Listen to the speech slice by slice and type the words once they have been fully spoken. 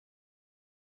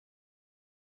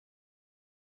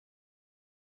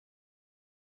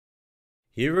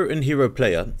HIERO and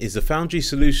HIEROPLAYER is a Foundry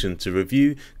solution to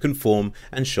review, conform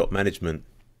and shot management.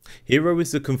 HIERO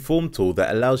is the conform tool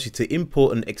that allows you to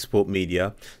import and export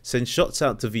media, send shots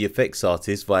out to VFX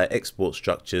artists via export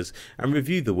structures and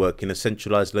review the work in a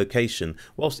centralized location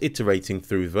whilst iterating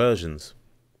through versions.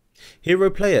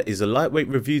 HIEROPLAYER is a lightweight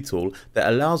review tool that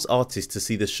allows artists to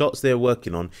see the shots they are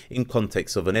working on in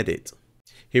context of an edit.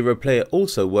 HIEROPLAYER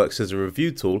also works as a review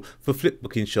tool for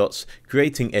flipbooking shots,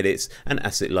 creating edits and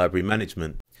asset library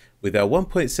management. With our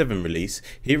 1.7 release,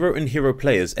 HIERO and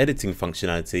HIEROPLAYER's editing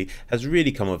functionality has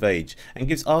really come of age and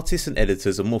gives artists and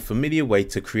editors a more familiar way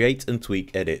to create and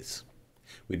tweak edits.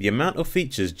 With the amount of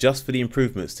features just for the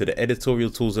improvements to the editorial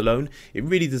tools alone, it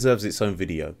really deserves its own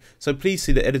video, so please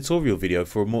see the editorial video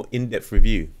for a more in-depth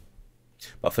review.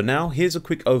 But for now, here's a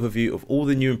quick overview of all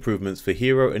the new improvements for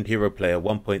HIERO and HIEROPLAYER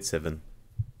 1.7.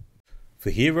 For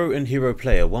HIERO and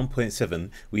HIEROPLAYER 1.7,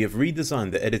 we have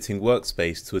redesigned the editing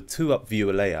workspace to a 2-up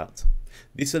viewer layout.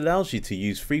 This allows you to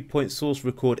use 3-point source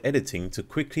record editing to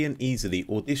quickly and easily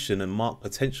audition and mark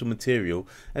potential material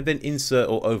and then insert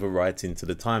or overwrite into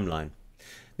the timeline.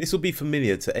 This will be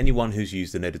familiar to anyone who's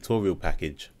used an editorial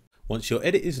package. Once your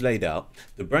edit is laid out,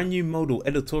 the brand new modal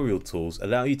editorial tools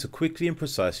allow you to quickly and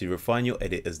precisely refine your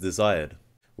edit as desired.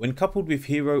 When coupled with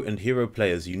HIERO and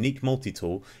HIEROPLAYER's unique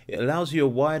multi-tool, it allows you a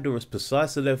wide or as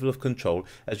precise a level of control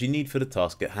as you need for the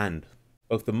task at hand.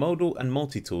 Both the modal and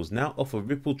multi-tools now offer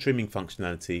ripple trimming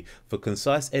functionality for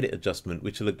concise edit adjustment,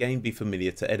 which will again be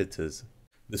familiar to editors.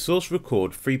 The source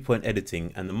record 3-point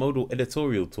editing and the modal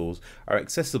editorial tools are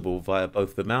accessible via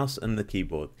both the mouse and the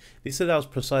keyboard. This allows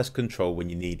precise control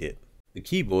when you need it. The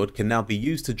keyboard can now be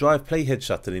used to drive playhead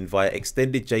shuttling via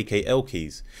extended JKL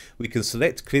keys. We can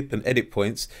select clip and edit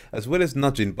points as well as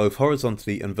nudging both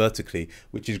horizontally and vertically,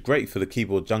 which is great for the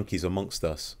keyboard junkies amongst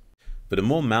us. For the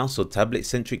more mouse or tablet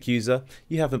centric user,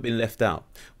 you haven't been left out.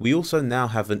 We also now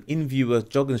have an in-viewer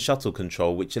jog and shuttle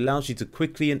control which allows you to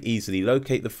quickly and easily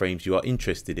locate the frames you are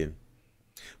interested in.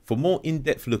 For more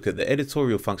in-depth look at the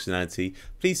editorial functionality,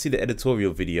 please see the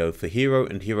editorial video for HIERO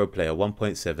and HIEROPLAYER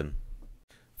 1.7.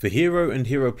 For HIERO and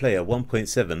HIEROPLAYER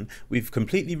 1.7, we've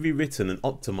completely rewritten and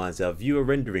optimized our viewer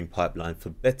rendering pipeline for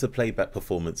better playback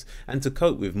performance and to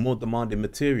cope with more demanding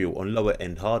material on lower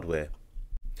end hardware.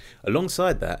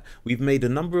 Alongside that, we've made a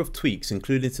number of tweaks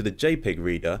including to the JPEG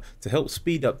reader to help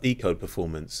speed up decode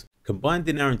performance. Combined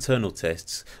in our internal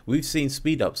tests, we've seen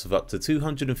speedups of up to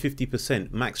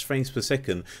 250% max frames per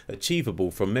second achievable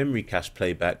from memory cache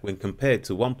playback when compared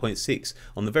to 1.6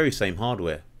 on the very same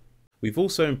hardware. We've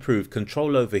also improved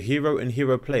control over HIERO and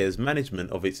HIEROPLAYER's management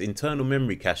of its internal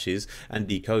memory caches and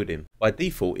decoding. By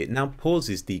default, it now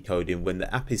pauses decoding when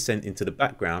the app is sent into the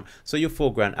background, so your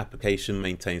foreground application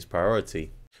maintains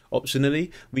priority.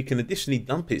 Optionally, we can additionally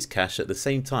dump its cache at the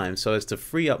same time so as to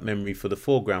free up memory for the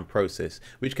foreground process,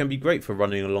 which can be great for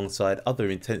running alongside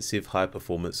other intensive high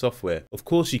performance software. Of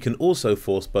course, you can also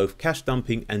force both cache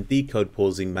dumping and decode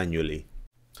pausing manually.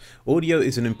 Audio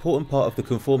is an important part of the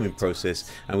conforming process,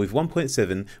 and with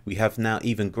 1.7 we have now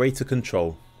even greater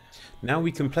control. Now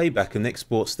we can play back and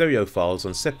export stereo files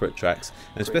on separate tracks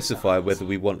and specify whether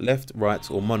we want left, right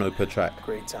or mono per track.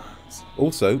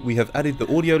 Also, we have added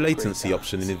the audio latency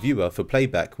option in the viewer for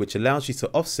playback, which allows you to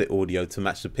offset audio to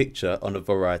match the picture on a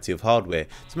variety of hardware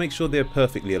to make sure they are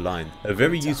perfectly aligned. A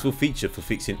very useful feature for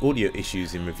fixing audio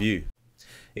issues in review.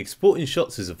 Exporting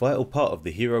shots is a vital part of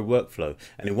the HIERO workflow,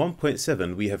 and in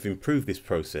 1.7 we have improved this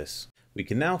process. We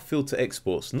can now filter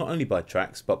exports not only by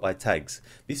tracks but by tags.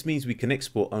 This means we can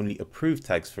export only approved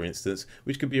tags, for instance,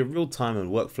 which could be a real time and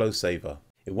workflow saver.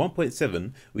 In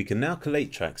 1.7 we can now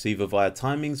collate tracks either via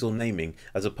timings or naming,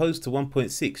 as opposed to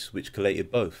 1.6 which collated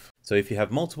both. So if you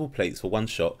have multiple plates for one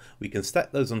shot, we can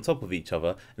stack those on top of each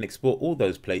other and export all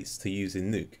those plates to use in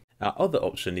NUKE. Our other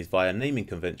option is via naming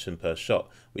convention per shot,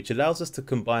 which allows us to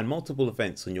combine multiple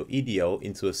events on your EDL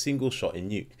into a single shot in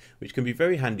NUKE, which can be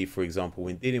very handy, for example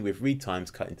when dealing with read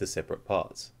times cut into separate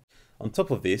parts. On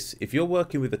top of this, if you're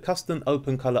working with a custom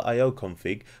OpenColor IO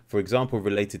config, for example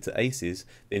related to ACES,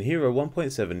 then HIERO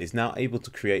 1.7 is now able to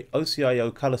create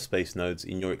OCIO color space nodes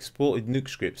in your exported NUKE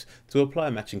scripts to apply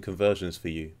matching conversions for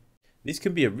you. This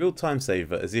can be a real time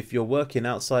saver, as if you're working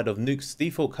outside of NUKE's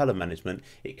default color management,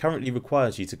 it currently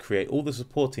requires you to create all the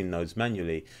supporting nodes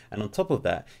manually, and on top of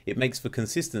that, it makes for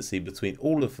consistency between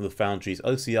all of the Foundry's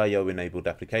OCIO enabled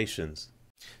applications.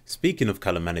 Speaking of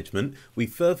color management, we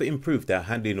further improved our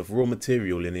handling of raw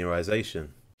material linearization.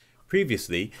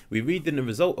 Previously, we read in the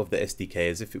result of the SDK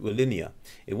as if it were linear.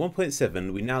 In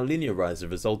 1.7, we now linearize the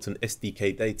resultant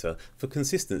SDK data for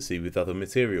consistency with other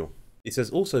material. This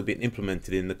has also been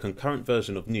implemented in the concurrent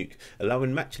version of NUKE,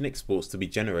 allowing matching exports to be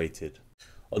generated.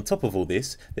 On top of all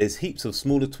this, there's heaps of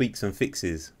smaller tweaks and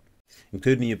fixes,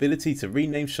 including the ability to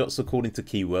rename shots according to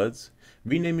keywords,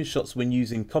 renaming shots when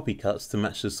using copycuts to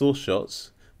match the source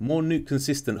shots, more NUKE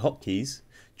consistent hotkeys,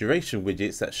 duration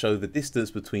widgets that show the distance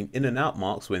between in and out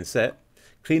marks when set,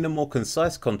 cleaner, more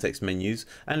concise context menus,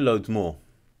 and loads more.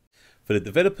 For the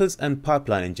developers and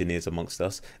pipeline engineers amongst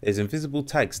us, there's invisible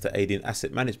tags to aid in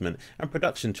asset management and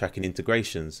production tracking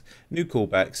integrations, new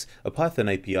callbacks, a Python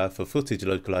API for footage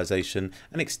localization,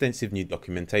 and extensive new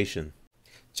documentation.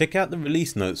 Check out the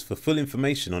release notes for full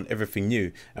information on everything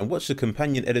new, and watch the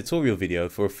companion editorial video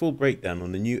for a full breakdown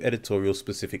on the new editorial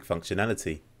specific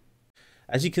functionality.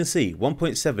 As you can see,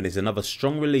 1.7 is another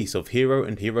strong release of HIERO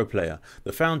and HIEROPLAYER,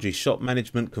 the Foundry shot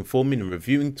management, conforming and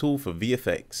reviewing tool for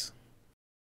VFX.